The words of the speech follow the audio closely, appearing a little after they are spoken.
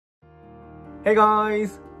Hey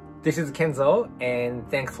guys, this is Kenzo and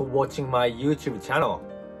thanks for watching my YouTube channel.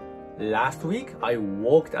 Last week I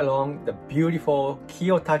walked along the beautiful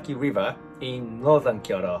Kiyotaki river in northern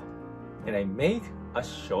Kyoto and I made a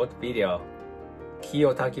short video.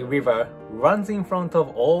 Kiyotaki river runs in front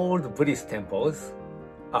of old Buddhist temples,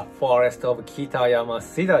 a forest of Kitayama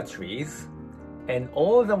cedar trees, and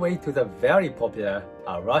all the way to the very popular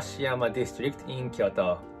Arashiyama district in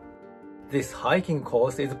Kyoto. This hiking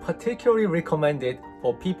course is particularly recommended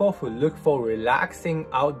for people who look for relaxing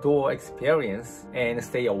outdoor experience and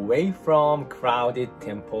stay away from crowded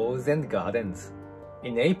temples and gardens.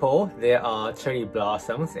 In April, there are cherry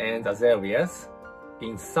blossoms and azaleas.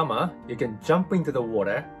 In summer, you can jump into the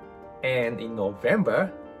water. And in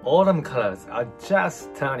November, autumn colors are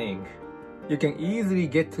just stunning. You can easily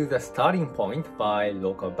get to the starting point by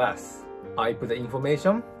local bus. I put the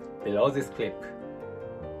information below this clip.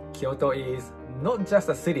 Kyoto is not just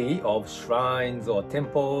a city of shrines or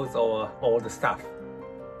temples or old stuff.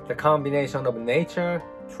 The combination of nature,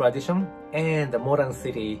 tradition, and the modern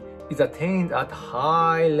city is attained at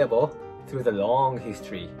high level through the long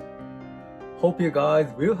history. Hope you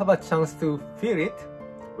guys will have a chance to feel it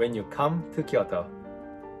when you come to Kyoto.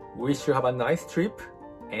 Wish you have a nice trip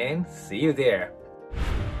and see you there.